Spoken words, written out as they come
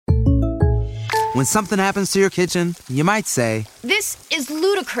When something happens to your kitchen, you might say, "This is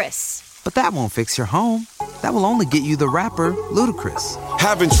ludicrous." But that won't fix your home. That will only get you the rapper, Ludacris.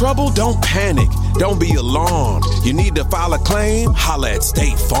 Having trouble? Don't panic. Don't be alarmed. You need to file a claim? Holla at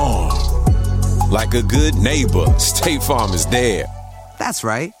State Farm. Like a good neighbor, State Farm is there. That's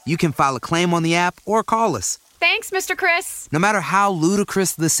right. You can file a claim on the app or call us. Thanks, Mr. Chris. No matter how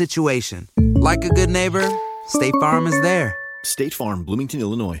ludicrous the situation, like a good neighbor, State Farm is there. State Farm, Bloomington,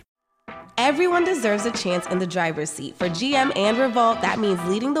 Illinois. Everyone deserves a chance in the driver's seat. For GM and Revolt, that means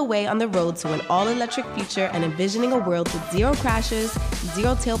leading the way on the road to an all-electric future and envisioning a world with zero crashes,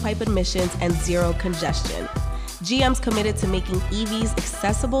 zero tailpipe emissions, and zero congestion. GM's committed to making EVs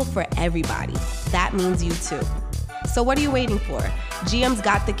accessible for everybody. That means you too. So what are you waiting for? GM's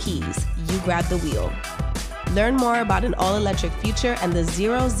got the keys. You grab the wheel. Learn more about an all-electric future and the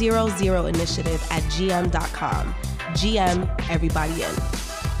 000 initiative at gm.com. GM, everybody in.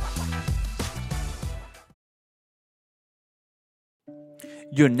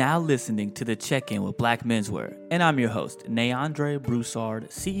 You're now listening to The Check-In with Black Menswear, and I'm your host, Neandre Broussard,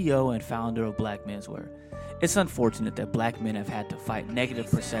 CEO and founder of Black Menswear. It's unfortunate that black men have had to fight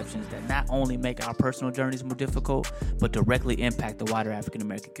negative perceptions that not only make our personal journeys more difficult, but directly impact the wider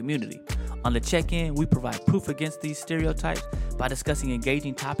African-American community. On The Check-In, we provide proof against these stereotypes by discussing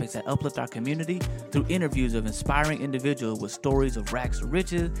engaging topics that uplift our community through interviews of inspiring individuals with stories of rags to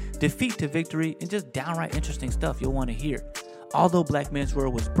riches, defeat to victory, and just downright interesting stuff you'll want to hear. Although Black Menswear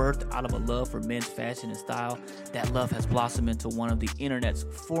was birthed out of a love for men's fashion and style, that love has blossomed into one of the internet's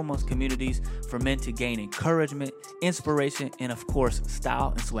foremost communities for men to gain encouragement, inspiration, and of course,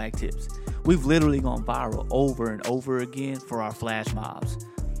 style and swag tips. We've literally gone viral over and over again for our flash mobs.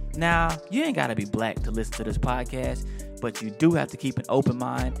 Now, you ain't gotta be black to listen to this podcast, but you do have to keep an open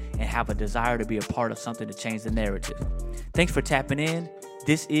mind and have a desire to be a part of something to change the narrative. Thanks for tapping in.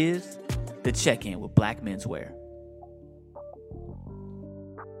 This is The Check-In with Black Menswear.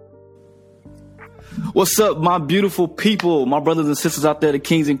 What's up, my beautiful people, my brothers and sisters out there, the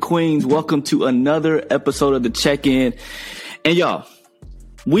kings and queens? Welcome to another episode of The Check-In. And y'all,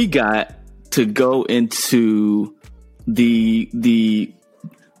 we got to go into the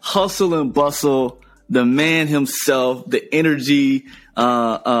hustle and bustle, the man himself, the energy.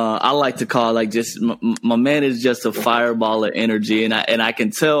 I like to call like just my man is just a fireball of energy, and I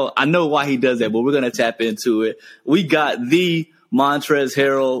can tell, I know why he does that, but we're gonna tap into it. We got the Montrezl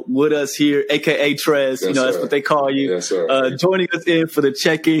Harrell with us here, aka Trez. Yes, that's what they call you. Yes, sir. Joining us in for the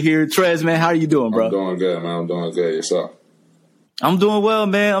check-in here. Trez, man, how are you doing, bro? I'm doing good, man. I'm doing good. Yourself? I'm doing well,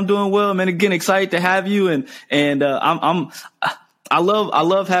 man. Again, excited to have you, and I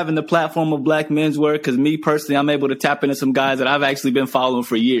love having the platform of Black Menswear, because me personally, I'm able to tap into some guys that I've actually been following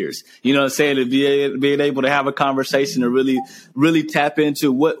for years. You know what I'm saying? To being able to have a conversation to really tap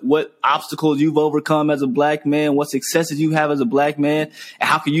into what obstacles you've overcome as a black man, what successes you have as a black man, and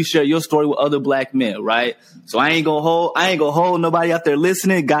how can you share your story with other black men, right? So I ain't gonna hold nobody out there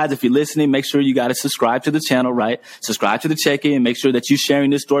listening. Guys, if you're listening, make sure you gotta subscribe to the channel, right? Subscribe to the check-in. Make sure that you're sharing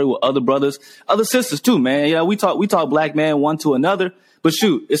this story with other brothers, other sisters too, man. Yeah, we talk black man one to another. But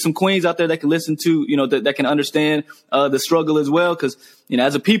shoot, there's some queens out there that can listen to, that can understand the struggle as well. Because,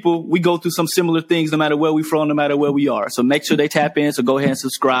 as a people, we go through some similar things no matter where we're from, no matter where we are. So make sure they tap in. So go ahead and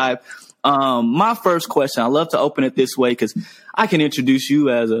subscribe. My first question, I love to open it this way because I can introduce you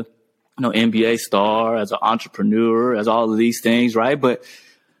as a NBA star, as an entrepreneur, as all of these things, right? But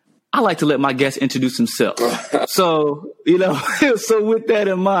I like to let my guests introduce themselves. So, so with that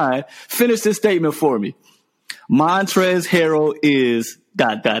in mind, finish this statement for me. Montrezl Harrell is ...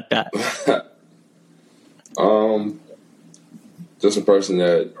 Just a person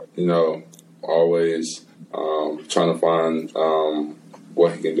that, always trying to find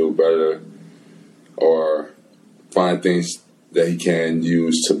what he can do better, or find things that he can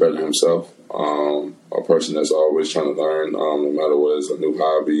use to better himself. A person that's always trying to learn, no matter what is a new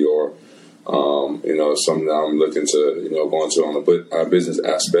hobby or, something that I'm looking to, go into on a business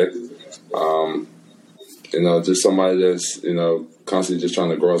aspect. Just somebody that's, constantly just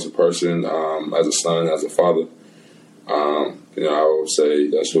trying to grow as a person, as a son, as a father. I would say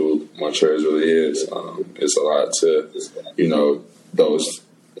that's who Montrezl really is. It's a lot to, those,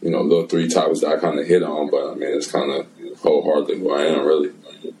 little three topics that I kind of hit on, but it's kind of wholeheartedly who I am, really.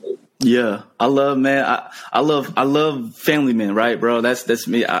 Yeah, I love family men, right, bro? That's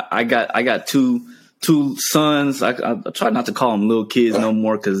me. I got two sons. I try not to call them little kids no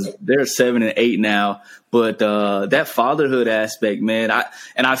more because they're 7 and 8 now. But that fatherhood aspect, man,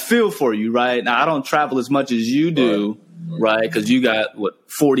 I feel for you, right? Now, I don't travel as much as you do, right? Because you got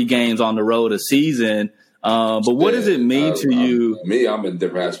 40 games on the road a season. But what does it mean to you? I'm in a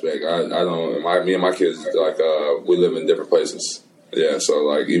different aspect. I don't. Me and my kids, like, we live in different places. Yeah, so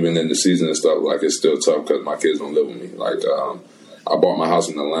like even in the season and stuff, like it's still tough because my kids don't live with me. Like, I bought my house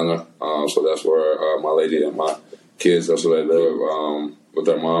in Atlanta, so that's where my lady and my kids, that's where they live with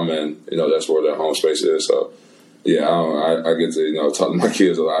their mom, and that's where their home space is. So yeah, I get to talk to my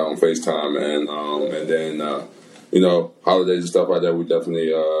kids a lot on FaceTime, and then holidays and stuff like that. We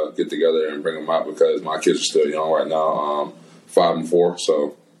definitely get together and bring them out because my kids are still young right now, 5 and 4.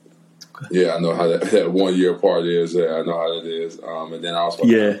 So yeah, I know how that 1 year apart is. Yeah, I know how that is. And then I also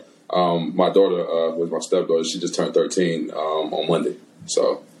my daughter was my stepdaughter. She just turned 13 on Monday.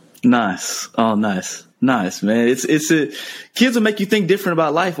 So nice. Oh, nice, man. It's kids will make you think different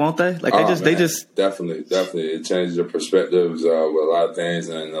about life, won't they? Like they just definitely it changes your perspectives with a lot of things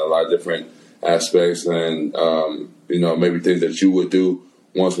and a lot of different aspects, and maybe things that you would do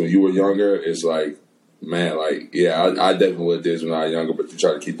once when you were younger. It's like, man, like, yeah, I definitely would have did when I was younger, but you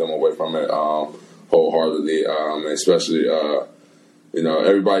try to keep them away from it wholeheartedly, especially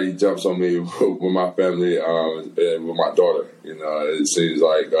everybody jumps on me with my family and with my daughter. It seems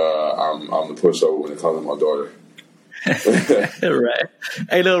like I'm the pushover when it comes to my daughter. Right,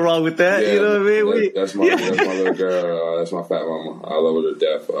 ain't nothing wrong with that. Yeah, you know what I mean? That's my little girl. That's my fat mama. I love her to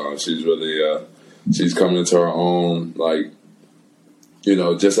death. She's really she's coming into her own. Like,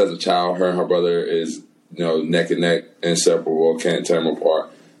 just as a child, her and her brother is neck and neck, inseparable. Can't tear them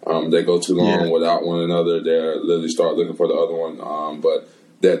apart. They go too long without one another. They literally start looking for the other one. But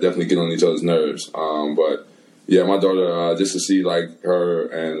they definitely get on each other's nerves. But yeah, my daughter, just to see like her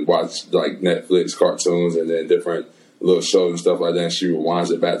and watch like Netflix cartoons and then different little shows and stuff like that, and she rewinds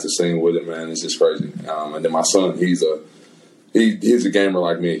it back to sing with it, man. It's just crazy. And then my son, he's a gamer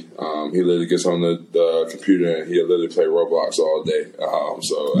like me. He literally gets on the computer and he'll literally play Roblox all day. I'm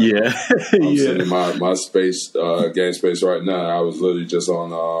sitting in my space, game space right now. I was literally just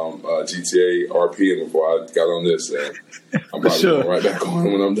on GTA RP before I got on this, and I'm probably going right back on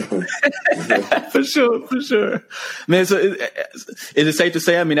when I'm done. For sure. Man, so is it safe to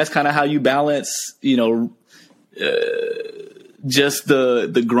say, I mean, that's kind of how you balance, just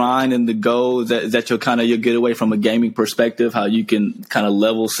the grind and the goals? Is that your getaway from a gaming perspective, how you can kind of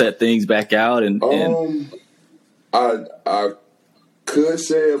level set things back out? I could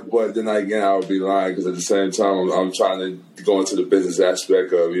say it, but then again, I would be lying because at the same time, I'm trying to go into the business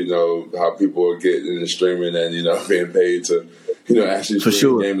aspect of, how people are getting into streaming and, being paid to, actually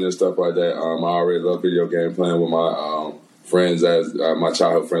stream gaming and stuff like that. I already love video game playing with my friends, as my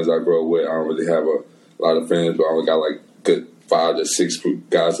childhood friends I grew up with. I don't really have a lot of friends, but I got like good 5 to 6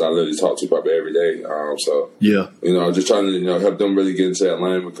 guys that I literally talk to probably every day. Just trying to help them really get into that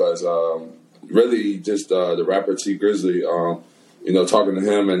lane because really just the rapper T Grizzly, talking to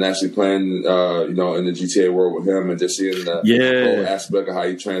him and actually playing in the GTA world with him and just seeing the whole aspect of how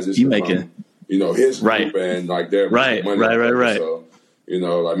he transitioned from his group and like their money. Right. So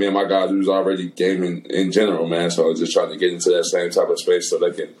like me and my guys, we was already gaming in general, man. So just trying to get into that same type of space so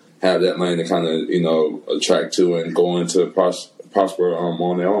they can have that lane to kind of, attract to and go into prosper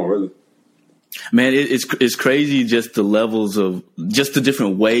on their own, really. Man, it's crazy just the levels of just the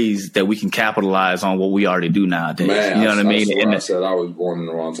different ways that we can capitalize on what we already do nowadays. Man, you know what I mean? I said I was born in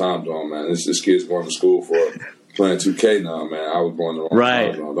the wrong time zone, man. This kid's going to school for playing 2K now, man. I was born in the wrong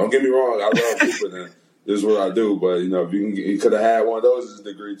time zone. Don't get me wrong, I love people, and this is what I do. But if you could have had one of those as a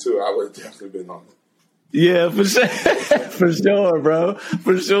degree too, I would have definitely been on it. Yeah, for sure. For sure, bro.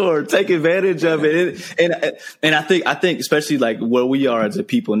 For sure. Take advantage of it. And I think especially like where we are as a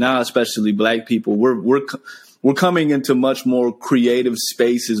people now, especially Black people, we're coming into much more creative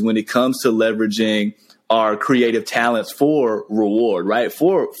spaces when it comes to leveraging our creative talents for reward, right?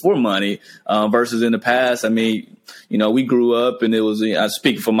 For money, versus in the past. I mean, we grew up and it was, I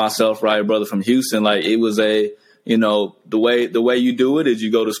speak for myself, right? Brother from Houston, like it was the way you do it is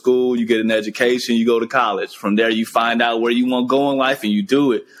you go to school, you get an education, you go to college. From there, you find out where you want to go in life and you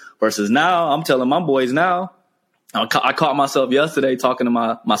do it. Versus now, I'm telling my boys now, I caught myself yesterday talking to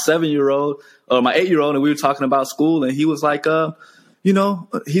my 7-year-old or my 8-year-old, and we were talking about school, and he was like,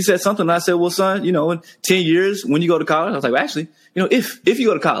 he said something, and I said, well, son, in 10 years, when you go to college, I was like, well, actually, if you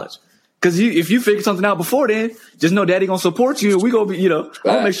go to college. Because if you figure something out before then, just know Daddy gonna support you, and we gonna be, I'm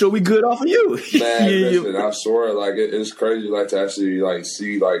gonna make sure we good off of you. Man, listen, I swear, like it's crazy, like to actually like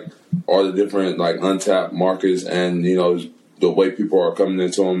see like all the different like untapped markets, and the way people are coming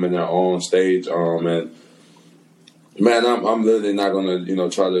into them in their own stage. And man, I'm literally not gonna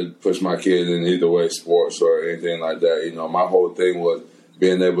try to push my kid in either way, sports or anything like that. My whole thing was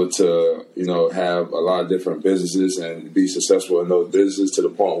being able to have a lot of different businesses and be successful in those businesses to the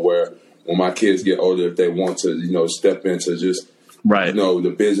point where when my kids get older, if they want to, step into just,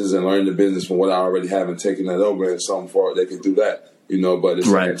 the business and learn the business from what I already have and taking that over and something for it, they can do that, but at the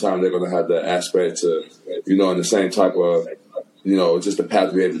same time, they're going to have the aspect to, in the same type of, just the path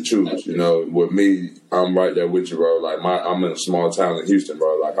to be able to choose. With me, I'm right there with you, bro. Like I'm in a small town in Houston,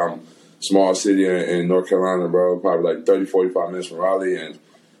 bro. Like I'm small city in North Carolina, bro. Probably like 30, 45 minutes from Raleigh, and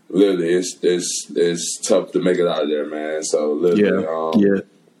literally it's tough to make it out of there, man. So literally,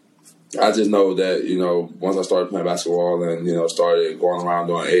 I just know that once I started playing basketball and started going around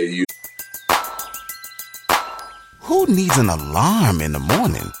doing AAU. Who needs an alarm in the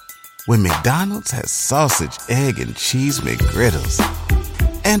morning when McDonald's has sausage, egg, and cheese McGriddles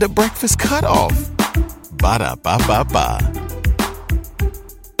and a breakfast cutoff? Ba-da-ba-ba-ba.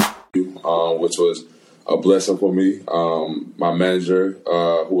 Which was a blessing for me. My manager,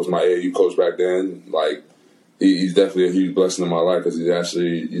 who was my AAU coach back then, like he's definitely a huge blessing in my life because he's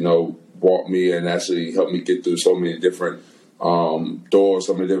actually, brought me and actually helped me get through so many different doors,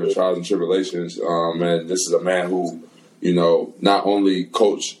 so many different trials and tribulations. And this is a man who, not only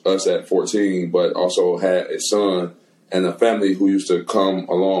coached us at 14, but also had a son and a family who used to come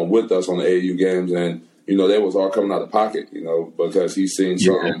along with us on the AAU games. And, they was all coming out of pocket, because he's seen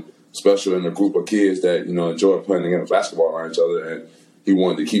something special in a group of kids that, enjoy playing the game of basketball around each other. And he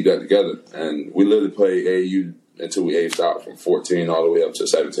wanted to keep that together. And we literally played AAU until we aged out from 14 all the way up to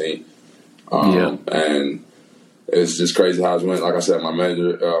 17. And it's just crazy how it went. Like I said, my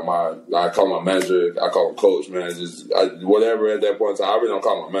manager, I call my manager, I call him coach, man. Whatever at that point in time, I really don't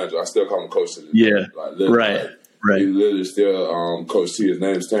call him my manager. I still call him coach to this day. Right. He literally still Coach T. His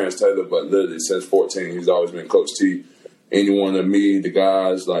name is Terrence Taylor, but literally since 14, he's always been Coach T. Anyone of me, the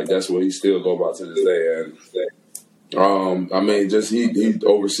guys, like that's what he still go by to this day. And he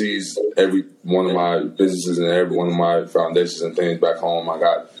oversees every one of my businesses and every one of my foundations and things back home. I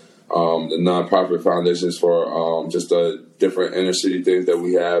got the nonprofit foundations for just the different inner city things that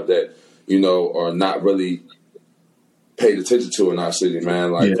we have that are not really paid attention to in our city,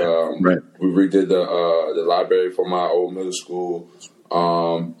 man. Like we redid the library for my old middle school,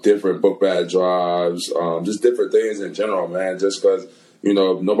 different book bag drives, just different things in general, man. Just because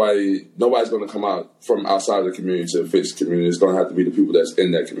nobody's going to come out from outside the community to fix the community. It's going to have to be the people that's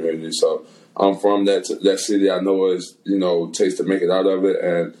in that community. So I'm from that city. I know it's takes to make it out of it,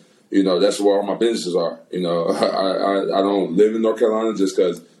 and that's where all my businesses are. I don't live in North Carolina just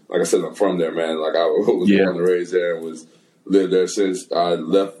because, like I said, I'm from there, man. Like I was born and raised there and lived there since I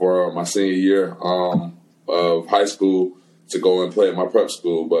left for my senior year of high school to go and play at my prep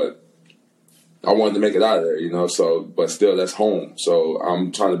school. But I wanted to make it out of there, so, but still that's home. So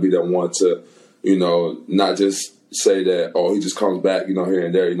I'm trying to be that one to, not just say that, oh, he just comes back, here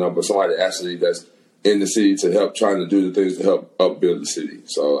and there, but somebody actually that's in the city to help, trying to do the things to help upbuild the city.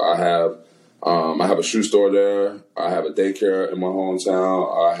 So I have a shoe store there. I have a daycare in my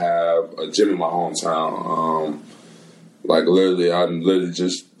hometown. I have a gym in my hometown. Like literally, I'm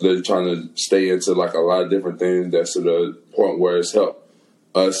literally trying to stay into like a lot of different things. That's to the point where it's helped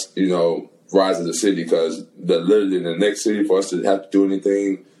us, rise as a city. Because literally in the next city for us to have to do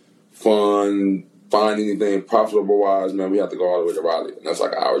anything fun, find anything profitable wise, man, we have to go all the way to Raleigh, and that's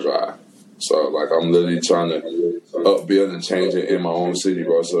like an hour drive. So, like, I'm literally trying to upbuild and change it in my own city,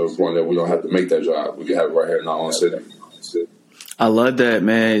 bro, so to the point that we don't have to make that drive. We can have it right here in our own city. I love that,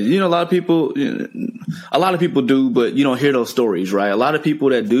 man. A lot of people do, but you don't hear those stories, right? A lot of people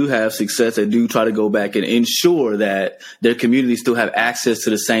that do have success, that do try to go back and ensure that their communities still have access to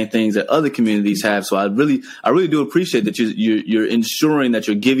the same things that other communities have. So I really do appreciate that you're ensuring that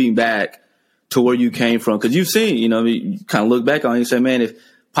you're giving back to where you came from. Because you've seen, you kind of look back on it and say, man,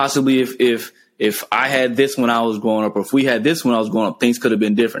 if I had this when I was growing up, or if we had this when I was growing up, things could have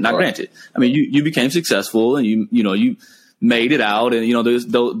been different. Now, granted, I mean, you became successful and you made it out, and there's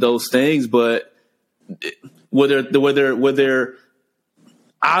those things. But were there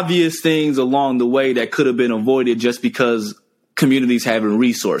obvious things along the way that could have been avoided just because communities having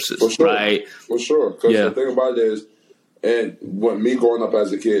resources, for sure, right? For sure. Because the thing about it is, and what me growing up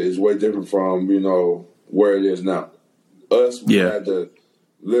as a kid is way different from where it is now. We had to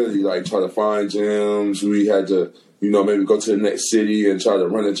literally try to find gyms. We had to, maybe go to the next city and try to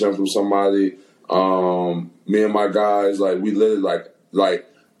rent a gym from somebody. Me and my guys, we literally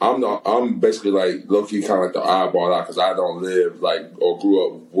I'm basically low key kind of like the eyeball out because I don't live or grew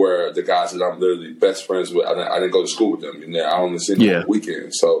up where the guys that I'm literally best friends with. I didn't go to school with them. I only see them on the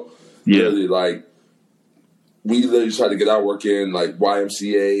weekends. So literally we literally tried to get our work in,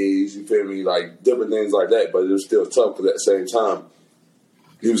 YMCAs, you feel me, different things like that. But it was still tough because at the same time,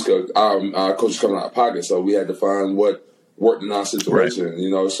 our coach was coming out of pocket, so we had to find what worked in our situation, you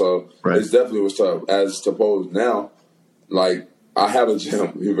know. So it's definitely was tough. As opposed now, like I have a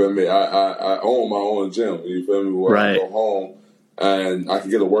gym. You feel me? I own my own gym. You feel me? Where I go home and I can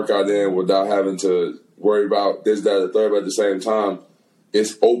get a workout in without having to worry about this, that, or the third. But at the same time,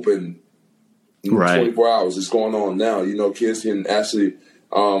 it's open 24 hours. It's going on now. You know, kids can actually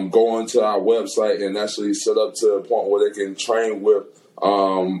go onto our website and actually set up to a point where they can train with.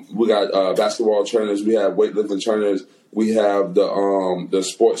 We got basketball trainers. We have weightlifting trainers. We have the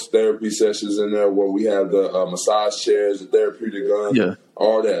sports therapy sessions in there where we have the massage chairs, the therapeutic gun,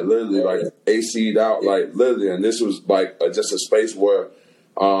 all that. Literally, like AC'd out, like literally. And this was like just a space where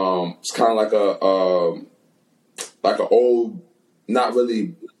it's kind of like an old, not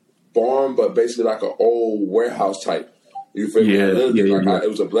really barn, but basically like an old warehouse type. You feel me? It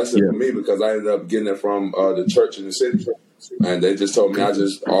was a blessing for me because I ended up getting it from the church in the city. And they just told me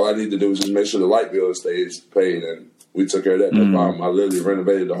all I need to do is just make sure the light bill stays paid, and we took care of that. No problem. I literally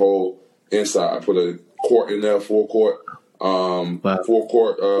renovated the whole inside. I put a court in there, full court, full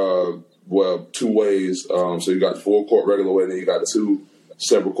court. Well, two ways. So you got the full court regular way, and then you got two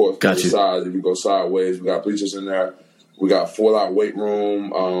separate courts to the side. If you go sideways, we got bleachers in there. We got full-out weight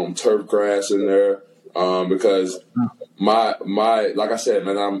room, turf grass in there. Because my like I said,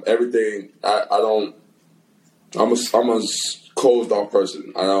 man, I'm everything. I'm a closed off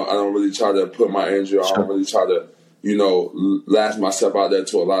person. I don't really try to put my energy. I don't really try to, lash myself out there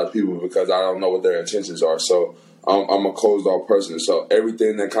to a lot of people because I don't know what their intentions are. So I'm a closed off person. So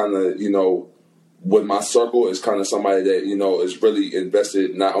everything that kind of, with my circle is kind of somebody that, is really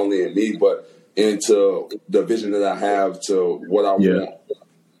invested not only in me, but into the vision that I have to what I want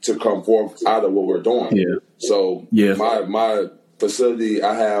to come forth out of what we're doing. Yeah. So my facility,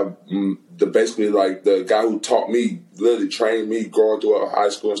 I have basically like the guy who taught me, literally trained me growing through high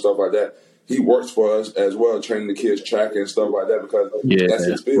school and stuff like that. He works for us as well, training the kids track and stuff like that because that's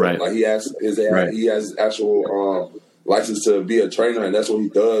his field. Right. Like he has his actual license to be a trainer, and that's what he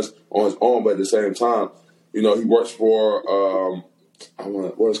does on his own. But at the same time, he works for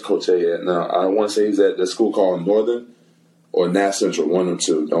where's Coach A at now? I want to say he's at the school called Northern or Nash Central, one of them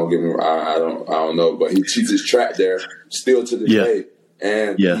two. Don't get me wrong. I don't know, but he teaches track there still to this day.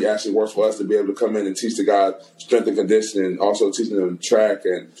 And he actually works for us to be able to come in and teach the guys strength and conditioning, also teaching them track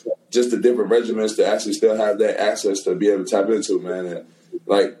and just the different regiments to actually still have that access to be able to tap into, man. And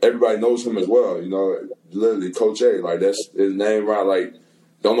like everybody knows him as well, literally Coach A, like that's his name, right? Like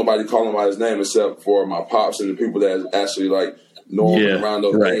don't nobody call him by his name except for my pops and the people that actually like know him around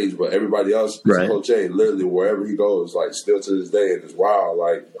those age, but everybody else is Coach A, literally wherever he goes, like still to this day, and it's wild.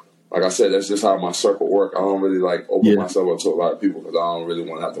 Like I said, that's just how my circle work. I don't really like open myself up to a lot of people because I don't really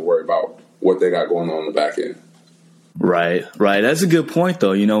want to have to worry about what they got going on in the back end. Right. That's a good point,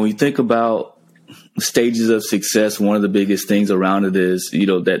 though. When you think about stages of success, one of the biggest things around it is,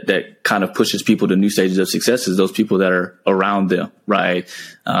 that kind of pushes people to new stages of success is those people that are around them, right?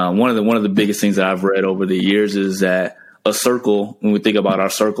 One of the biggest things that I've read over the years is that a circle, when we think about our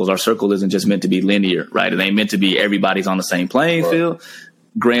circle isn't just meant to be linear, right? It ain't meant to be everybody's on the same playing field.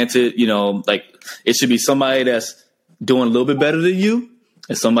 Granted, like it should be somebody that's doing a little bit better than you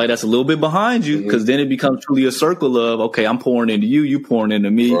and somebody that's a little bit behind you, because then it becomes truly a circle of, okay, I'm pouring into you, you pouring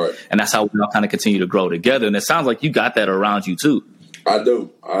into me, and that's how we all kind of continue to grow together. And it sounds like you got that around you too. I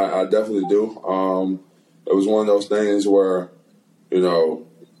do. I definitely do. It was one of those things where,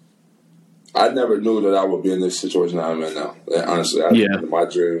 I never knew that I would be in this situation that I'm in now. And honestly, my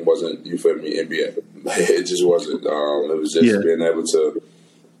dream wasn't, NBA. It just wasn't. It was just being able to.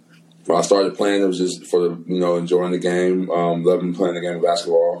 When I started playing, it was just for enjoying the game, loving playing the game of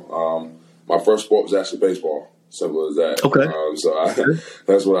basketball. My first sport was actually baseball. Simple as that. Okay.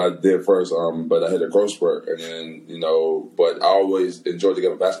 That's what I did first. But I had a growth spurt, and then but I always enjoyed the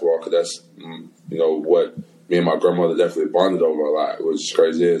game of basketball because that's what me and my grandmother definitely bonded over a lot, which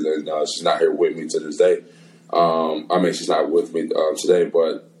crazy is, and she's not here with me to this day. She's not with me today,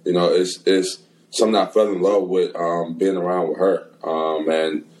 but it's something I fell in love with being around with her.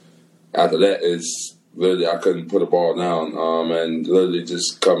 And after that, it's literally I couldn't put a ball down. And literally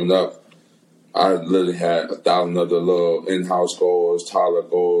just coming up, I literally had 1,000 other little in-house goals, toddler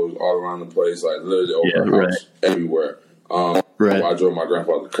goals all around the place, like literally over the house, everywhere. I drove my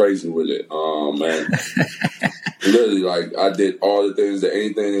grandfather crazy with it. And literally, like, I did all the things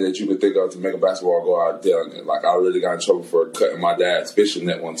anything that you could think of to make a basketball goal, I did on it. Like, I really got in trouble for cutting my dad's fishing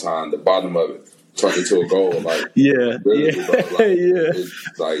net one time. The bottom of it turned into a goal. Like, it's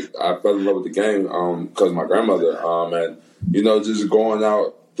like, I fell in love with the game because of my grandmother. And, just going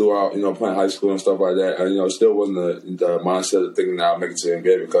out throughout, playing high school and stuff like that. And, still wasn't the mindset of thinking that I'll make it to the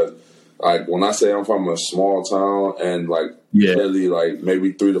NBA because Like when I say I'm from a small town and like literally like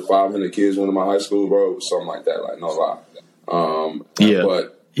maybe 300 to 500 kids went to my high school, bro, something like that. Like no lie.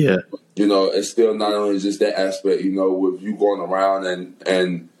 But you know, it's still not only just that aspect. You know, with you going around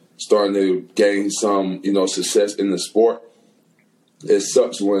and starting to gain some, you know, success in the sport. It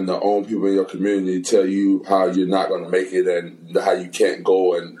sucks when the own people in your community tell you how you're not going to make it and how you can't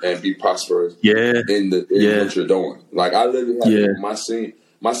go and be prosperous in what you're doing. Like I literally had my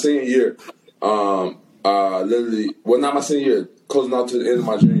senior year, literally, well, not my senior year, closing out to the end of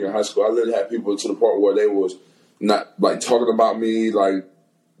my junior year of high school. I literally had people to the point where they was not like talking about me, like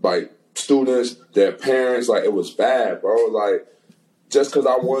students, their parents, like it was bad, bro. Like just because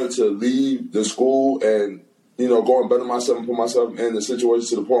I wanted to leave the school and, you know, go and better myself and put myself in the situation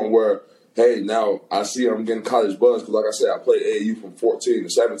to the point where, hey, now I see I'm getting college buzz because, like I said, I played AAU from 14 to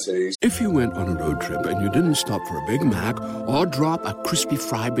 17. If you went on a road trip and you didn't stop for a Big Mac or drop a crispy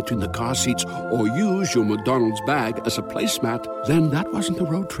fry between the car seats or use your McDonald's bag as a placemat, then that wasn't a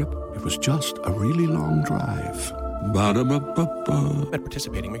road trip. It was just a really long drive. Ba-da-ba-ba-ba. At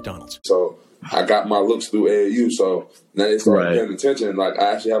participating McDonald's. So I got my looks through AAU, so now they started paying attention. Like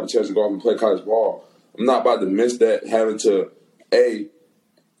I actually have a chance to go off and play college ball. I'm not about to miss that, having to,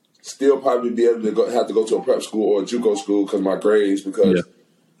 still probably be able to have to go to a prep school or a JUCO school because my grades, because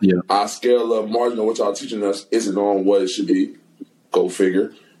our scale of marginal, which y'all teaching us, isn't on what it should be. Go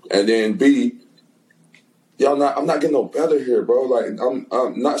figure. And then B, I'm not getting no better here, bro. Like,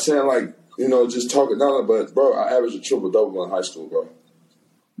 I'm not saying like, you know, just talking down, but bro, I averaged a triple-double in high school, bro.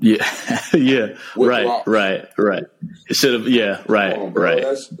 Right. It should have, right.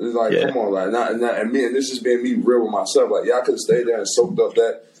 That's like, come on, like, and this is being me real with myself. Like, y'all could have stayed there and soaked up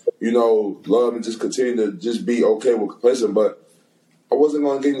that, you know, love and just continue to just be okay with complacent. But I wasn't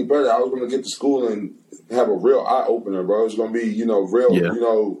going to get any better. I was going to get to school and have a real eye opener, bro. It's going to be, you know, real, you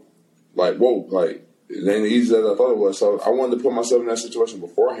know, like, whoa, like, it ain't as easy as I thought it was. So I wanted to put myself in that situation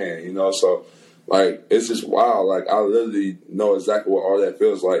beforehand, you know, so. Like, it's just wild. Like, I literally know exactly what all that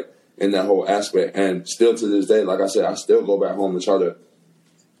feels like in that whole aspect. And still to this day, like I said, I still go back home and try to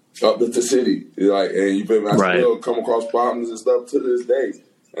uplift the city. Like, and you feel me? I still come across problems and stuff to this day.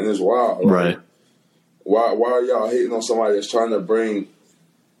 And it's wild. Like, why are y'all hating on somebody that's trying to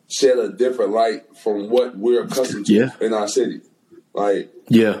shed a different light from what we're accustomed to in our city? Like,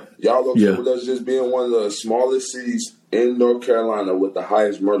 y'all okay with us just being one of the smallest cities in North Carolina with the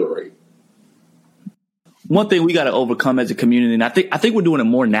highest murder rate? One thing we got to overcome as a community, and I think we're doing it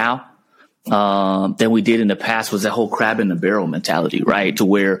more now than we did in the past, was that whole crab in the barrel mentality, right? To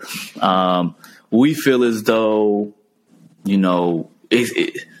where we feel as though, you know,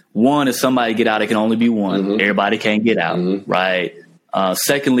 one, if somebody get out, it can only be one. Everybody can't get out, right?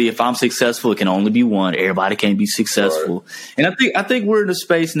 Secondly, if I'm successful, it can only be one. Everybody can't be successful. And I think we're in a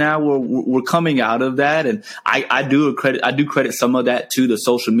space now where we're coming out of that. And I do credit some of that to the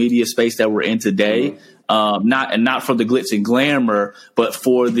social media space that we're in today. Not for the glitz and glamour, but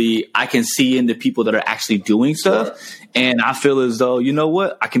for I can see in the people that are actually doing stuff. And I feel as though, you know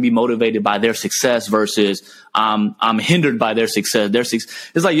what, I can be motivated by their success versus I'm hindered by their success.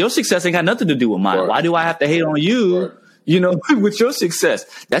 It's like your success ain't got nothing to do with mine. Why do I have to hate on you? You know, with your success,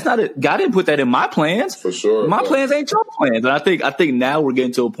 that's not it. God didn't put that in my plans. For sure, my plans ain't your plans. And I think now we're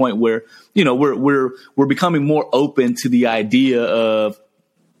getting to a point where, you know, we're becoming more open to the idea of,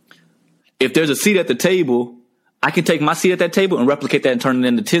 if there's a seat at the table, I can take my seat at that table and replicate that and turn it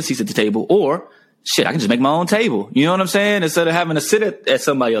into 10 seats at the table. Or, shit, I can just make my own table. You know what I'm saying? Instead of having to sit at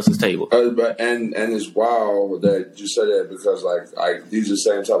somebody else's table. And it's wild that you said that because, like these are the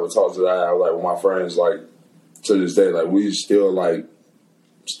same type of talks that I have, like, with my friends, like, to this day. Like, we still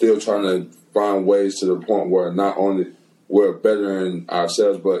trying to find ways to the point where not only we're bettering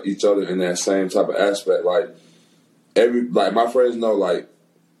ourselves, but each other in that same type of aspect. Like, my friends know, like,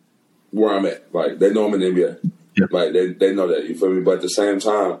 where I'm at. Like, they know I'm in the NBA. Like, they know that. You feel me? But at the same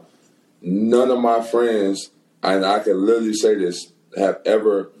time, none of my friends, and I can literally say this, have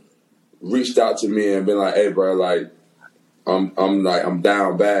ever reached out to me and been like, hey, bro, like, I'm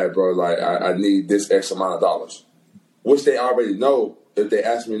down bad, bro. Like, I need this X amount of dollars. Which they already know. If they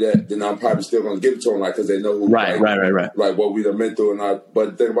ask me that, then I'm probably still going to give it to them, like, because they know who, right. Like, what we done been through.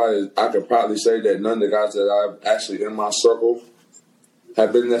 But the thing about it is, I could probably say that none of the guys that I've actually in my circle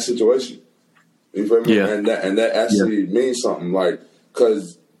have been in that situation. You feel me? And that actually means something. Like,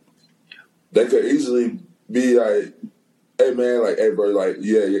 because they could easily be like, hey, man, like, hey, bro, like,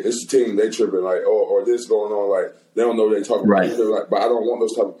 it's a team, they tripping, like, or this going on, like, they don't know what they talking about. Like, but I don't want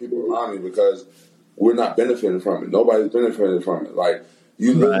those type of people around me because we're not benefiting from it. Nobody's benefiting from it. Like,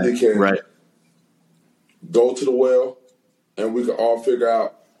 you literally can go to the well and we can all figure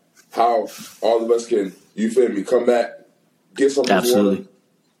out how all of us can, you feel me, come back, get something Absolutely.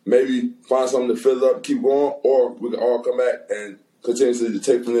 maybe find something to fill it up, keep going, or we can all come back and continuously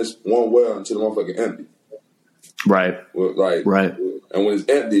take from this one well until the motherfucker empty. Right. Right. And when it's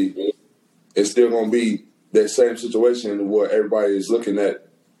empty, it's still going to be that same situation where everybody is looking at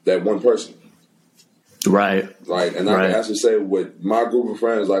that one person. Right. Like, and I can actually say with my group of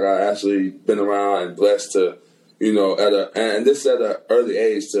friends, like I actually been around and blessed to, you know, and this at an early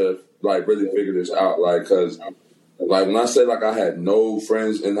age to like really figure this out. Like, cause like when I say like I had no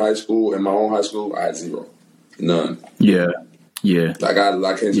friends in high school, in my own high school, I had zero, none. Yeah. Yeah. Like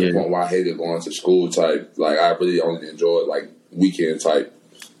I came to the point where I hated going to school type. Like I really only enjoyed like weekend type,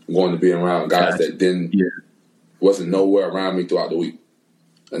 going to be around guys that wasn't nowhere around me throughout the week.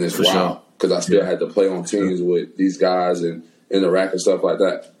 And it's wild because I still had to play on teams with these guys and interact and stuff like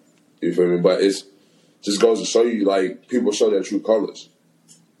that. You feel me? But it's just goes to show you, like, people show their true colors.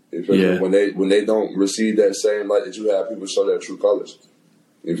 You feel me? When they don't receive that same light that you have, people show their true colors.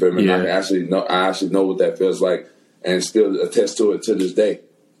 You feel me? I actually know what that feels like, and still attest to it to this day.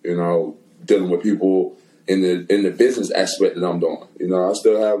 You know, dealing with people in the business aspect that I'm doing. You know, I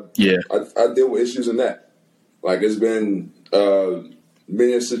still have I deal with issues in that. Like, it's been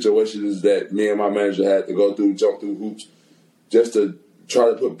many situations that me and my manager had to go through, jump through hoops, just to try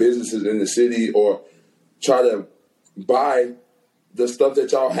to put businesses in the city or try to buy the stuff that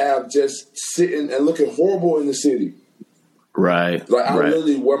y'all have just sitting and looking horrible in the city. Right. Like, I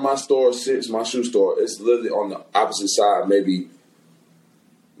literally, where my store sits, my shoe store, it's literally on the opposite side, maybe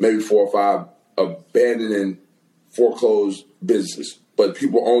 4 or 5 abandoned and foreclosed businesses. But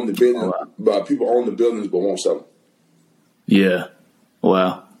people own the business, but people own the buildings but won't sell them. Yeah.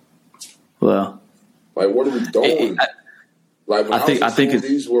 Wow. Like, what are we doing? Like, when I was in school,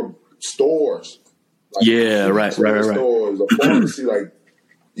 these were stores. Like, right. Stores, a pharmacy, like,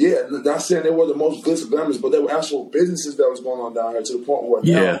 not saying they were the most glitz and glamours, but they were actual businesses that was going on down here to the point where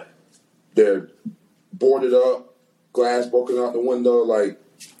now they're boarded up, glass broken out the window, like.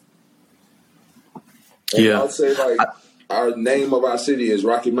 And I'd say, like, our name of our city is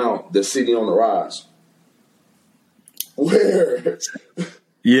Rocky Mount, the city on the rise. Where?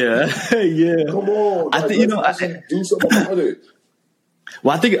 Yeah. Come on, I think, do something about it.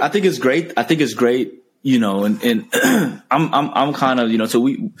 Well, I think it's great. I think it's great. You know, and I'm kind of, so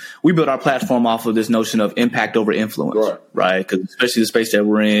we built our platform off of this notion of impact over influence, right? Because especially the space that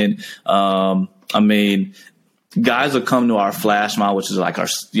we're in, I mean, guys will come to our flash mob, which is like our,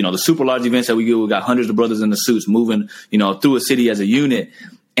 the super large events that we do. We got hundreds of brothers in the suits moving, through a city as a unit,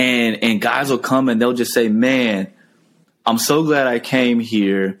 and guys will come and they'll just say, "Man, I'm so glad I came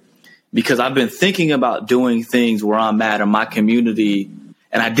here because I've been thinking about doing things where I'm at in my community."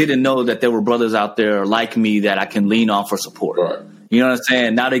 And I didn't know that there were brothers out there like me that I can lean on for support. Right. You know what I'm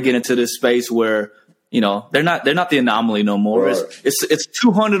saying? Now they get into this space where, they're not the anomaly no more. Right. It's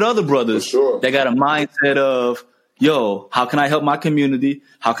 200 other brothers that got a mindset of, yo, how can I help my community?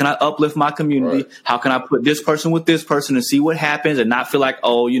 How can I uplift my community? Right. How can I put this person with this person and see what happens and not feel like,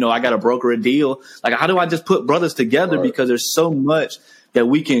 I got to broker a deal? Like, how do I just put brothers together? Right. Because there's so much that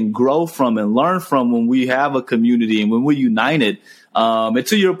we can grow from and learn from when we have a community and when we're united. And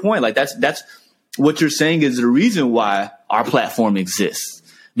to your point, like that's what you're saying is the reason why our platform exists,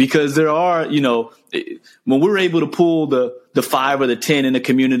 because there are, when we're able to pull the 5 or the 10 in the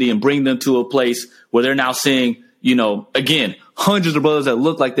community and bring them to a place where they're now seeing, again, hundreds of brothers that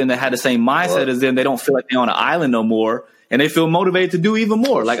look like them that had the same mindset as them. They don't feel like they're on an island no more. And they feel motivated to do even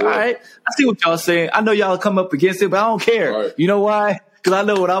more. Like, all right, I see what y'all saying. I know y'all come up against it, but I don't care. Right. You know why? Because I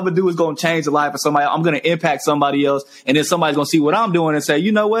know what I'm going to do is going to change the life of somebody. I'm going to impact somebody else. And then somebody's going to see what I'm doing and say,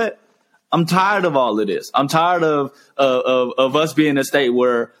 you know what? I'm tired of all of this. I'm tired of us being in a state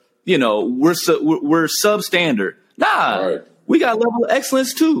where, we're substandard. Nah, we got a level of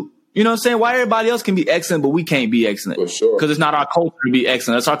excellence too. You know what I'm saying? Why everybody else can be excellent, but we can't be excellent? For sure. Because it's not our culture to be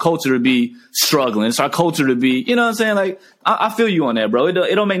excellent. It's our culture to be struggling. It's our culture to be, you know what I'm saying? Like, I feel you on that, bro.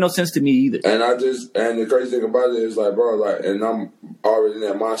 It don't make no sense to me either. And the crazy thing about it is, like, bro, like, and I'm already in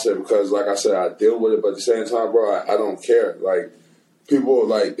that mindset because, like I said, I deal with it, but at the same time, bro, I don't care. Like, people,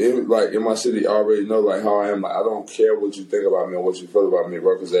 like in my city already know, like, how I am. Like, I don't care what you think about me or what you feel about me,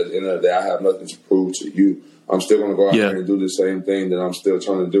 bro, because at the end of the day, I have nothing to prove to you. I'm still going to go out there and do the same thing that I'm still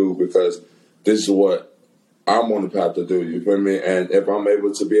trying to do because this is what I'm on the path to do. You feel me? And if I'm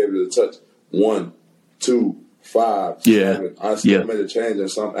able to be able to touch 1, 2, 5, 7, I still made a change in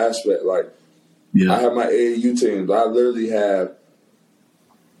some aspect. Like, I have my AAU teams. I literally have,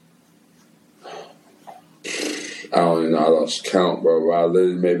 I don't even know, I lost count, bro. But I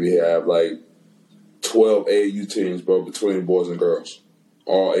literally maybe have like 12 AAU teams, bro, between boys and girls.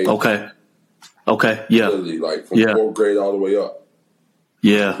 all ages. Okay. Yeah. Literally, like from 4th grade all the way up.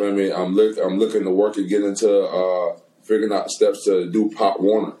 Yeah. You know what I mean? I'm looking to work and get into figuring out steps to do Pop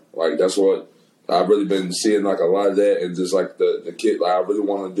Warner. Like that's what I've really been seeing, like a lot of that, and just like the kid. Like I really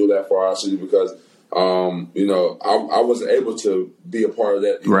want to do that for our city because I wasn't able to be a part of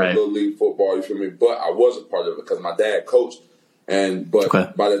that Little League football. You feel me? But I was a part of it because my dad coached.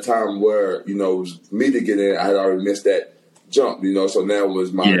 But by the time where it was me to get in, I had already missed that jump. So now it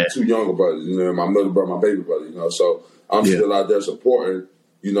was my 2 younger brothers. My middle brother, my baby brother. So I'm still out there supporting.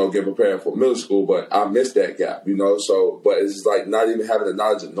 Get prepared for middle school, but I missed that gap. So but it's like not even having the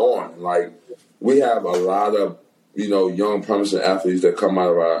knowledge of knowing. Like we have a lot of young promising athletes that come out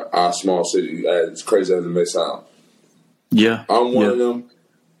of our small city. As crazy as it may sound. Yeah, I'm one of them.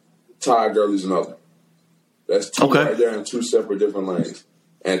 Ty Gurley's another. That's 2 right there in 2 separate different lanes.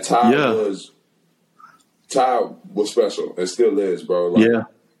 And Ty was special and still is, bro. Like,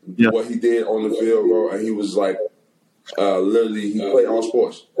 what he did on the field, bro, and he was like, literally, he played all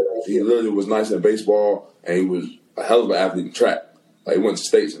sports. He literally was nice in baseball, and he was a hell of an athlete in track. Like, he went to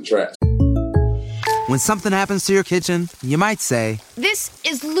states in track. When something happens to your kitchen, you might say, "This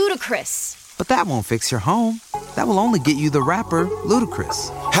is ludicrous." But that won't fix your home. That will only get you the rapper, Ludacris.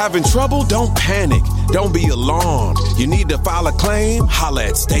 Having trouble? Don't panic. Don't be alarmed. You need to file a claim? Holla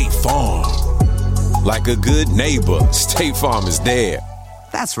at State Farm. Like a good neighbor, State Farm is there.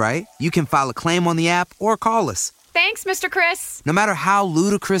 That's right. You can file a claim on the app or call us. Thanks, Mr. Chris. No matter how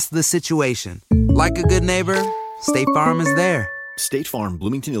ludicrous the situation, like a good neighbor, State Farm is there. State Farm,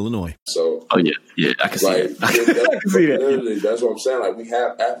 Bloomington, Illinois. So, I can see it. I can see that. Literally, that's what I'm saying. Like we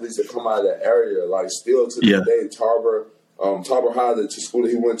have athletes that come out of that area. Like still to this day, Tarver High, the school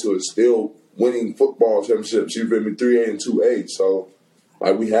that he went to, is still winning football championships. You feel me? 3A and 2A. So,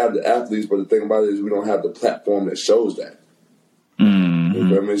 like we have the athletes, but the thing about it is we don't have the platform that shows that. Mm-hmm. You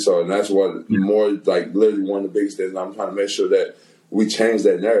feel me? So, and that's what more like literally one of the biggest things. I'm trying to make sure that we change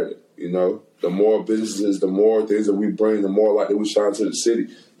that narrative. The more businesses, the more things that we bring, the more light that we shine to the city.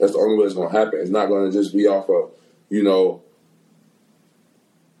 That's the only way it's going to happen. It's not going to just be off of,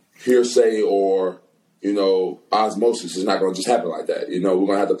 hearsay or, osmosis. It's not going to just happen like that. We're going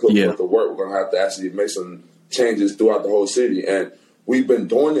to have to put forth the work. We're going to have to actually make some changes throughout the whole city. And we've been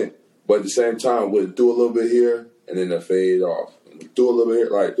doing it, but at the same time, we'll do a little bit here and then they'll fade off. Do a little bit here.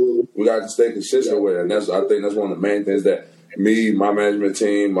 Like, we got to stay consistent with it. And I think that's one of the main things that me, my management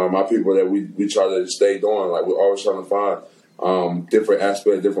team, my people that we try to stay doing. Like we're always trying to find different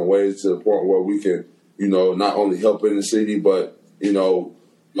aspects, different ways to the point where we can, not only help in the city, but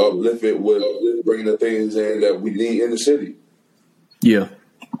uplift it with bringing the things in that we need in the city. Yeah.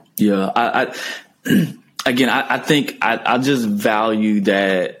 I think I just value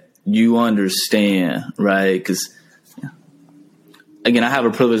that you understand, right? Because again, I have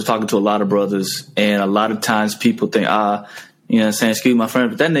a privilege of talking to a lot of brothers, and a lot of times people think, excuse my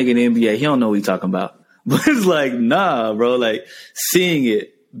friend, but that nigga in the NBA, he don't know what he's talking about. But it's like, nah, bro, like seeing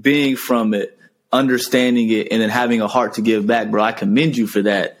it, being from it, understanding it, and then having a heart to give back, bro, I commend you for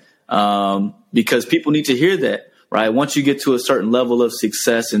that. Because people need to hear that, right? Once you get to a certain level of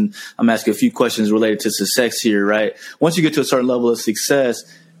success, and I'm asking a few questions related to success here, right? Once you get to a certain level of success,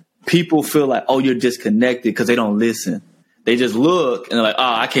 people feel like, oh, you're disconnected because they don't listen. They just look and they're like,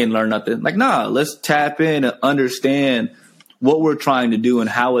 I can't learn nothing. Like, nah, let's tap in and understand what we're trying to do and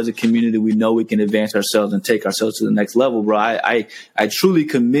how as a community we know we can advance ourselves and take ourselves to the next level, bro. I truly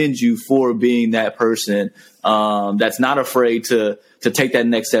commend you for being that person that's not afraid to take that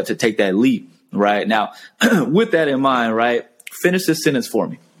next step, to take that leap, right? Now, with that in mind, right, finish this sentence for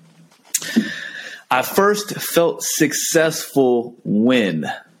me. I first felt successful when...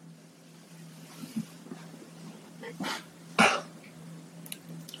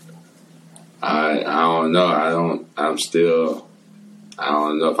 I don't know. I don't know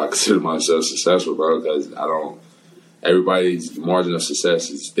if I consider myself successful, bro, because everybody's margin of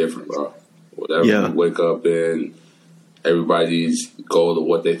success is different, bro. Whatever you wake up in, everybody's goal of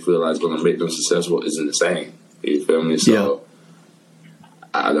what they feel like is going to make them successful isn't the same. You feel me? So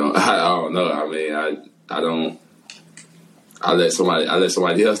I don't know. I mean, I let somebody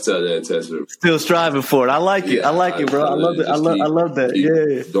else tell that testament. Still striving for it. I like it. I like it, bro. I love it. I love that.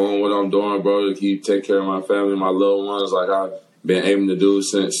 Doing what I'm doing, bro, to keep take care of my family, my little ones, like I've been aiming to do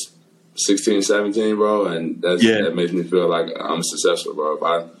since 16, 17, bro, and that makes me feel like I'm successful, bro.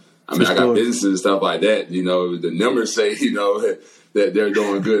 I got businesses and stuff like that. The numbers say, that they're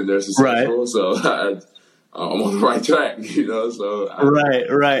doing good and they're successful. Right. So I'm on the right track, you know. So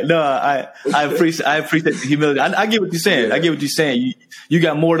right. No, I appreciate the humility. I get what you're saying. Yeah. I get what you're saying. You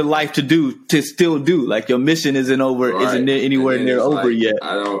got more to life to do, to still do. Like your mission isn't anywhere near over yet.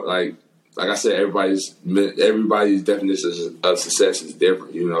 I don't like I said, everybody's definition of success is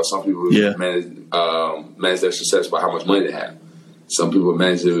different. You know, some people manage their success by how much money they have. Some people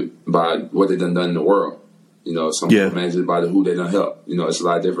manage it by what they done in the world. You know, some people manage it by who they done help. You know, it's a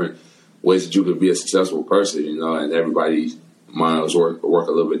lot of different ways that you could be a successful person. You know, and everybody's minds work a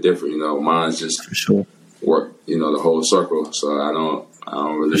little bit different. You know, mine's just work. You know, the whole circle. So I don't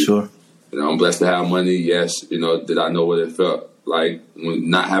really. For sure. You know, I'm blessed to have money. Yes. You know, did I know what it felt like when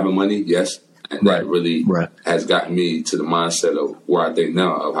not having money? Yes. And that really has gotten me to the mindset of where I think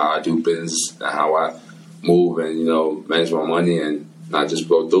now of how I do business and how I move and, you know, manage my money and not just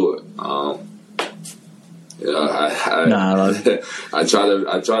go through it. You know, I try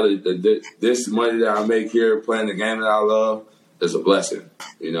to this money that I make here playing the game that I love is a blessing.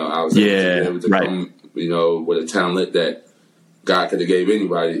 You know, I was able to come, you know, with a talent that God could have gave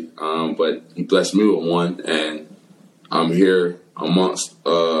anybody, but He blessed me with one, and I'm here amongst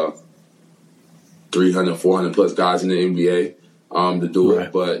 300, 400 plus guys in the NBA to do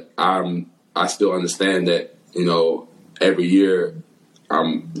it. But I still understand that, you know, every year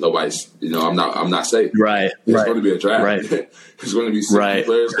I'm not safe. Right. There's going to be a draft. Right. There's going to be 60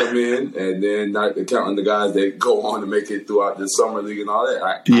 players come in, and then not counting the guys that go on to make it throughout the summer league and all that.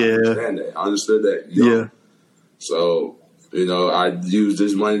 I understand that. I understood that. Yeah. So, you know, I use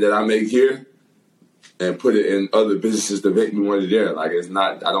this money that I make here and put it in other businesses to make me money there. Like, it's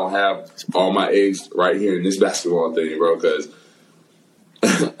not, I don't have all my eggs right here in this basketball thing, bro, because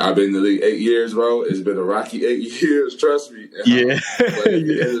I've been in the league 8 years, bro. It's been a rocky 8 years, trust me. But at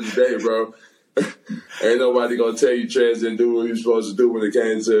the end of the day, bro, ain't nobody going to tell you Trez didn't do what he was supposed to do when it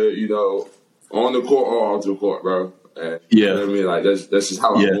came to, you know, on the court or off the court, bro. And, you know what I mean? Like, that's just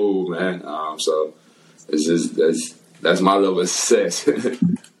how I move, man. So it's just, that's my level of success.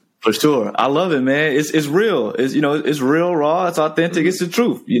 For sure. I love it, man. It's real. It's real, raw. It's authentic. It's the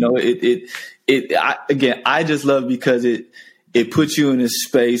truth. You know, I just love because it puts you in a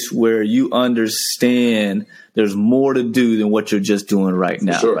space where you understand there's more to do than what you're just doing right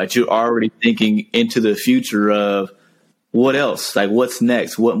now. Sure. Right? You're already thinking into the future of what else? Like, what's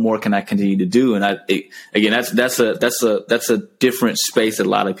next? What more can I continue to do? And that's a different space that a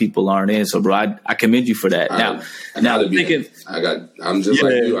lot of people aren't in. So, bro, I commend you for that. I'm just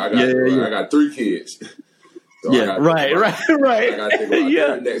like you. I got 3 kids. So right. I got to think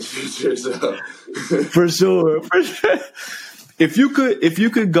about the next future. So. For sure. If you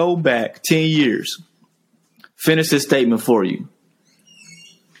could go back 10 years, finish this statement for you.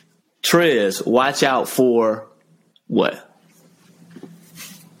 Trez, watch out for what?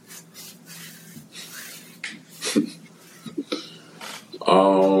 I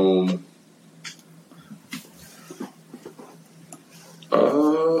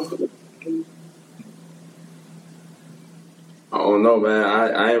don't know, man.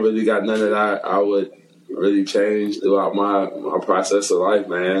 I ain't really got none that I would really change throughout my process of life,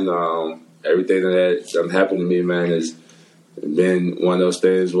 man. Everything that happened to me, man, has been one of those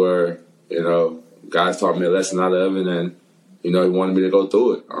things where, you know, God's taught me a lesson out of it, and, you know, He wanted me to go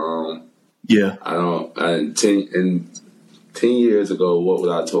through it. 10 years ago, what would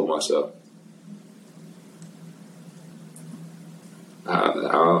I have told myself? I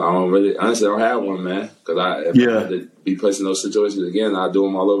don't really, honestly, I don't have one, man. Because if I had to be placed in those situations again, I'd do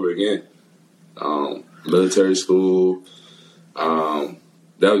them all over again. Military school,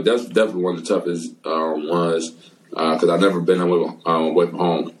 that's definitely one of the toughest ones because I've never been away from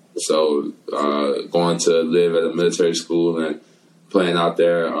home. So going to live at a military school and playing out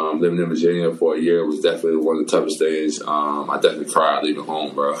there, living in Virginia for a year was definitely one of the toughest things. I definitely cried leaving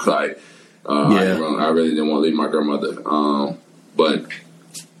home, bro. Like, I really didn't want to leave my grandmother. But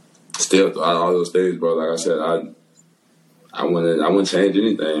still, throughout all those things, bro, like I said, I wouldn't change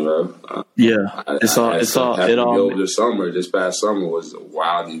anything, bro. It all over the summer. This past summer was a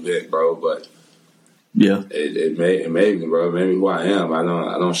wild event, bro. But it made me, bro. It made me who I am. I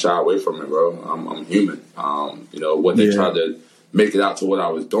don't shy away from it, bro. I'm human. You know what they tried to make it out to what I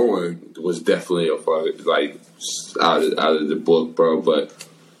was doing was definitely like out of the book, bro. But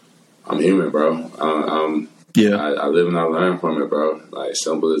I'm human, bro. I live and I learn from it, bro. Like,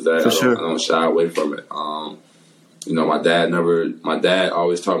 simple as that. I don't shy away from it. You know, my dad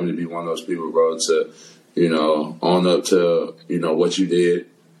always taught me to be one of those people, bro, to, you know, own up to, you know, what you did.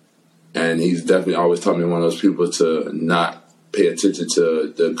 And he's definitely always taught me one of those people to not pay attention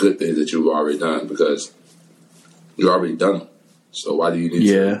to the good things that you've already done because you already done them. So why do you need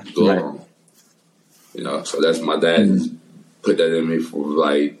to go on? So that's my dad put that in me for,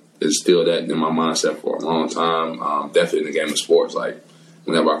 like, instilled that in my mindset for a long time. Definitely in the game of sports. Like,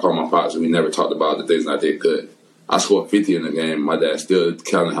 whenever I called my pops, we never talked about the things I did good. I scored 50 in the game. My dad still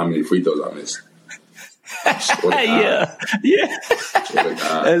counted how many free throws I missed. Yeah.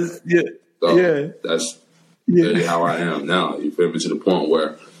 That's really how I am now. You feel me? To the point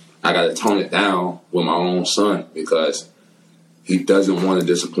where I got to tone it down with my own son because he doesn't want to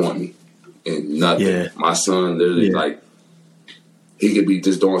disappoint me in nothing. Yeah. My son literally, like, he could be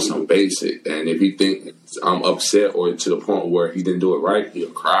just doing something basic, and if he thinks I'm upset or to the point where he didn't do it right,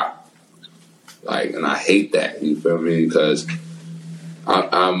 he'll cry. Like, and I hate that. You feel me? Because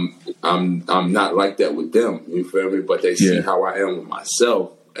I'm not like that with them. You feel me? But they see how I am with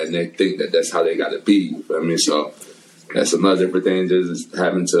myself, and they think that that's how they got to be. You feel me? So that's another different thing, just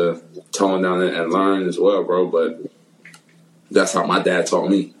having to tone down and learn as well, bro. But that's how my dad taught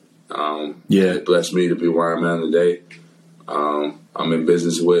me. It blessed me to be where I'm at today. I'm in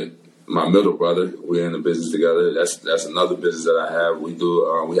business with my middle brother. We're in the business together. That's another business that I have. We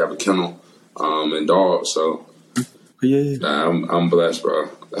have a kennel and dogs. So I'm blessed, bro.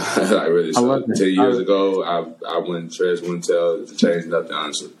 Like, really. So 10 years ago, I wouldn't tell to change nothing,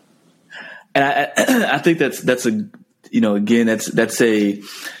 honestly. And I think that's a, again, it's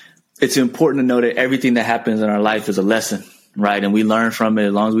important to know that everything that happens in our life is a lesson, right? And we learn from it.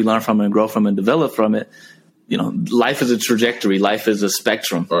 As long as we learn from it and grow from it and develop from it, life is a trajectory. Life is a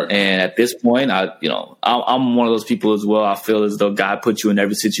spectrum. Right. And at this point, I'm one of those people as well. I feel as though God put you in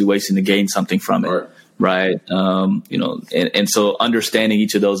every situation to gain something from it. Right. And so understanding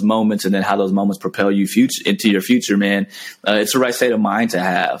each of those moments and then how those moments propel you into your future, man, it's the right state of mind to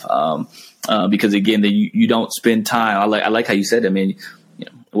have. Because again, you don't spend time. I like how you said,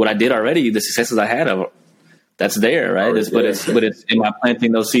 what I did already, the successes I had, that's there, right? But it's am I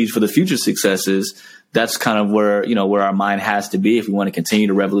planting those seeds for the future successes? That's kind of where our mind has to be if we want to continue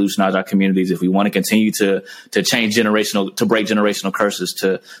to revolutionize our communities, if we want to continue to change to break generational curses,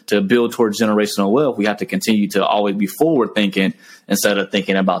 to build towards generational wealth. We have to continue to always be forward thinking instead of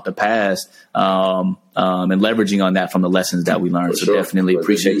thinking about the past, and leveraging on that from the lessons that we learned. So definitely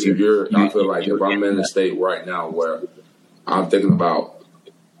appreciate you. I feel like if I'm in a state right now where I'm thinking about,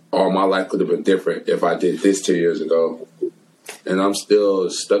 my life could have been different if I did this 10 years ago, and I'm still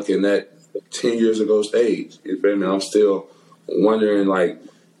stuck in that 10 years ago stage. You feel me? I'm still wondering, like,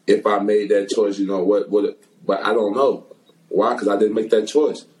 if I made that choice, but I don't know. Why? Because I didn't make that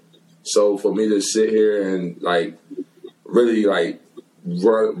choice. So for me to sit here and, like, really, like,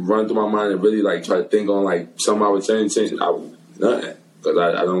 run through my mind and really, like, try to think on, like, something I would change, nothing. Because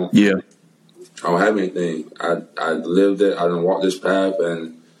I don't have anything. I lived it. I done walked this path,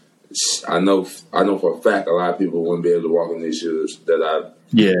 and I know for a fact a lot of people wouldn't be able to walk in these shoes that I've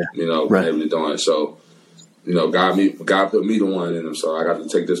been able to do it. So, God put me the one in them, so I got to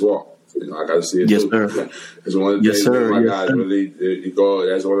take this walk. I got to see it through. It's one of the things that my guys really,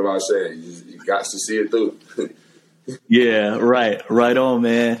 that's what I'm saying. You got to see it through. Yeah, right on,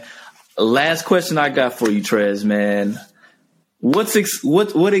 man. Last question I got for you, Trez, man. What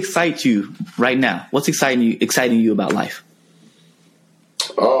excites you right now? What's exciting you about life?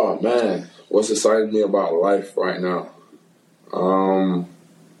 Oh, man. What's exciting me about life right now?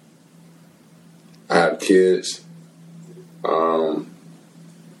 I have kids. I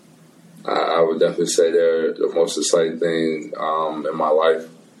would definitely say they're the most exciting thing in my life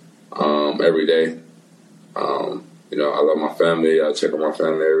every day. I love my family. I check on my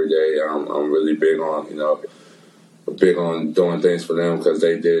family every day. I'm really big on doing things for them because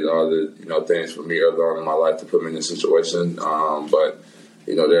they did all the things for me early on in my life to put me in this situation. But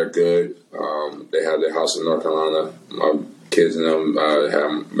they're good. They have their house in North Carolina. My kids and them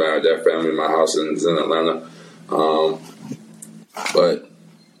have their family. My house is in Atlanta. But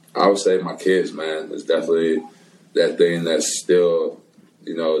I would say my kids, man, is definitely that thing that's still,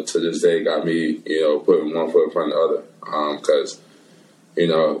 to this day got me, putting one foot in front of the other. Because,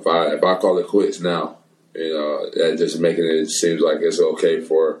 if I call it quits now, that just making it seems like it's okay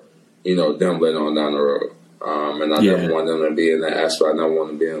for, them later on down the road. And I never want them to be in that aspect. I never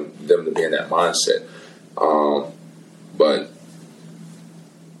want them to be in that mindset. But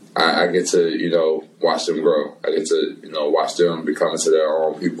I get to, watch them grow. I get to, watch them become into their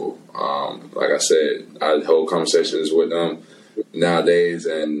own people. Like I said, I hold conversations with them nowadays,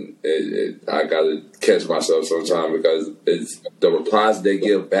 and I got to catch myself sometimes because it's the replies they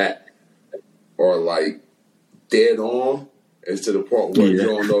give back are like dead on. It's to the point where you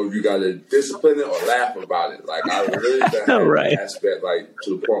don't know if you got to discipline it or laugh about it. Like, I really have that aspect, like,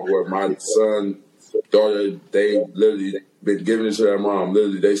 to the point where my son, daughter, they literally been giving it to their mom.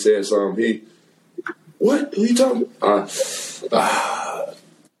 Literally, they said something. what? Who you talking about?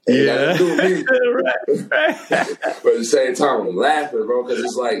 Yeah. Right. But at the same time, I'm laughing, bro, because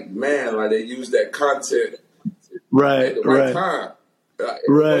it's like, man, like they use that content at the right time. It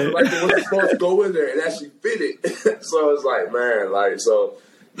wasn't like it wasn't supposed to go in there and actually fit it. So it's like, man, I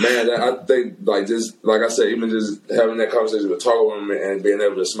think like just like I said, even just having that conversation with talking with him and being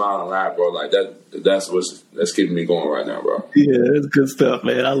able to smile and laugh, bro, like that's keeping me going right now, bro. Yeah, that's good stuff,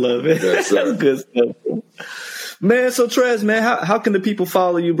 man. I love it. Yes, that's good stuff, bro. Man, so Trez, man, how can the people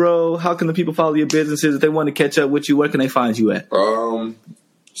follow you, bro? How can the people follow your businesses? If they want to catch up with you, where can they find you at?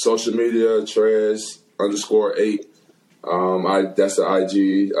 Social media, Trez_8. That's the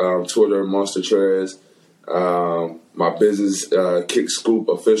IG. Twitter, Monster Trez. My business, Kick Scoop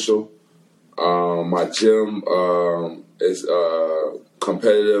Official. My gym is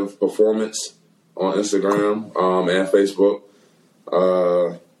Competitive Performance on Instagram and Facebook.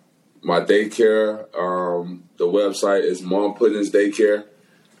 My daycare, the website is Mom Pudding's Daycare.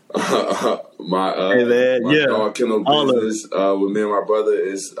 My dog kennel business with me and my brother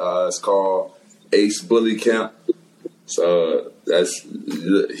is it's called Ace Bully Camp. So that's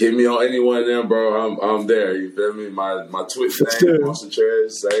hit me on any one of them, bro. I'm there. You feel me? My Twitch name, Monster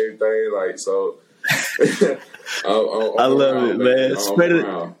Trez, same thing. Like so. I love it, man. Spread it.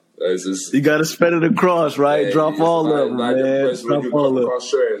 Just, you got to spread it across, right? Yeah, Drop all of them, man. Drop all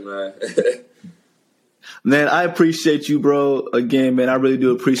of them. Man. Man, I appreciate you, bro. Again, man, I really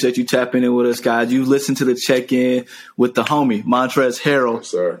do appreciate you tapping in with us, guys. You listened to the check-in with the homie, Montrezl Harrell. Yes,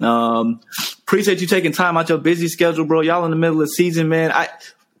 sir. Appreciate you taking time out your busy schedule, bro. Y'all in the middle of the season, man.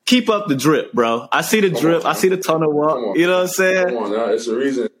 Keep up the drip, bro. I see the drip. I see the tunnel walk. You know what I'm saying? Come on, now. It's a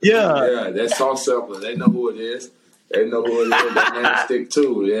reason. Yeah. That sauce sampler. They know who it is. They know who it is. That man stick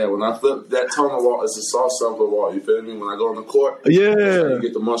too. Yeah, when I flip that tunnel walk, it's a sauce sampler walk. You feel me? When I go on the court, you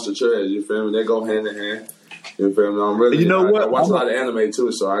get the Monster Trez. You feel me? They go hand in hand. You feel me? I'm really. You know what? I watch a lot of anime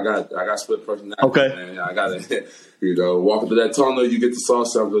too, so I got split personality. Okay. Man. I gotta, walk through that tunnel, you get the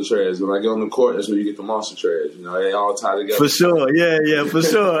sauce sampler Trez. When I get on the court, that's when you get the Monster Trez. They all tie together. For sure. Yeah, for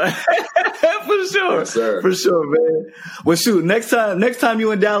sure. For sure. Yes, sir. For sure, man. Well, shoot, next time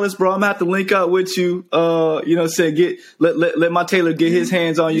you in Dallas, bro, I'm gonna have to link up with you. You know what I'm saying? Let my tailor get his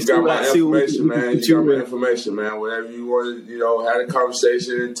hands on you. You got my information, man. You got my information, man. Whatever you want to, have a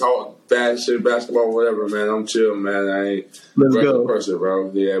conversation, talk fashion, basketball, whatever, man. I'm chill, man. I ain't regular person, bro.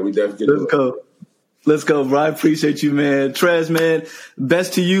 Yeah, we definitely can do it. Let's go, bro. I appreciate you, man. Trez, man,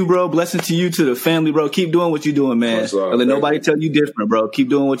 best to you, bro. Blessings to you, to the family, bro. Keep doing what you're doing, man. Don't let nobody tell you different, bro. Keep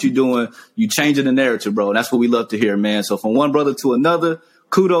doing what you're doing. You changing the narrative, bro. That's what we love to hear, man. So from one brother to another,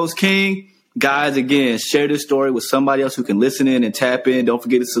 kudos, King. Guys, again, share this story with somebody else who can listen in and tap in. Don't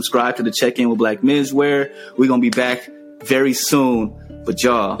forget to subscribe to the Check-In with Black Menswear. We're going to be back very soon. But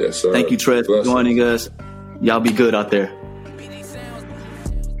y'all, thank you, Trez, for joining us. Y'all be good out there.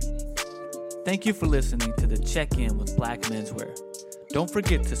 Thank you for listening to the Check-In with Black Menswear. Don't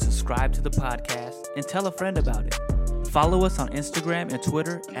forget to subscribe to the podcast and tell a friend about it. Follow us on Instagram and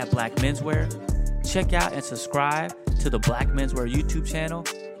Twitter at Black Menswear. Check out and subscribe to the Black Menswear YouTube channel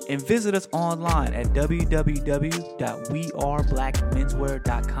and visit us online at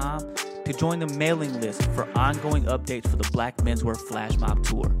www.weareblackmenswear.com to join the mailing list for ongoing updates for the Black Menswear Flash Mob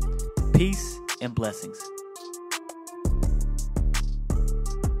Tour. Peace and blessings.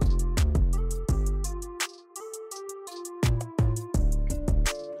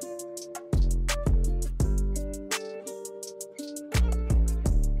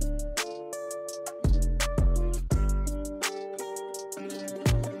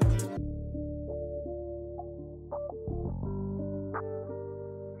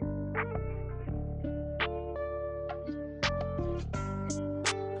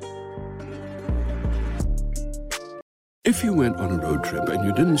 If you went on a road trip and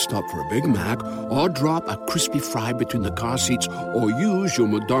you didn't stop for a Big Mac or drop a crispy fry between the car seats or use your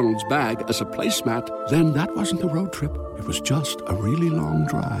McDonald's bag as a placemat, then that wasn't a road trip. It was just a really long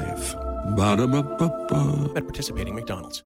drive. Ba-da-ba-ba-ba. At participating McDonald's.